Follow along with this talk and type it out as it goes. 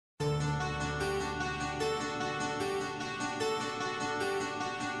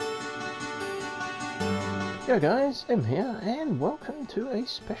Yo guys, Em here, and welcome to a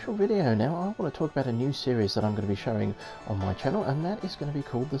special video. Now I want to talk about a new series that I'm going to be showing on my channel, and that is going to be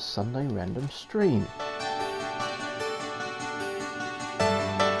called the Sunday Random Stream.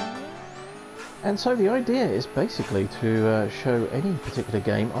 And so the idea is basically to show any particular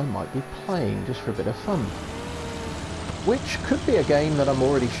game I might be playing just for a bit of fun. Which could be a game that I'm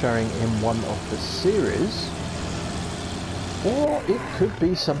already showing in one of the series, or it could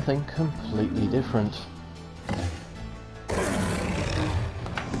be something completely different.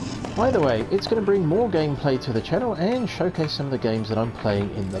 Either way, it's going to bring more gameplay to the channel and showcase some of the games that I'm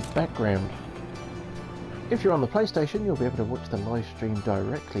playing in the background. If you're on the PlayStation, you'll be able to watch the live stream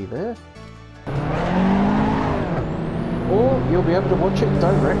directly there. Or you'll be able to watch it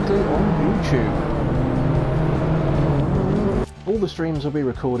directly on YouTube. All the streams will be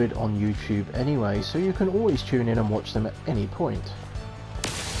recorded on YouTube anyway, so you can always tune in and watch them at any point.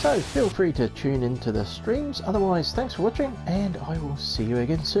 So feel free to tune into the streams. Otherwise, thanks for watching, and I will see you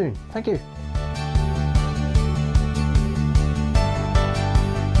again soon. Thank you.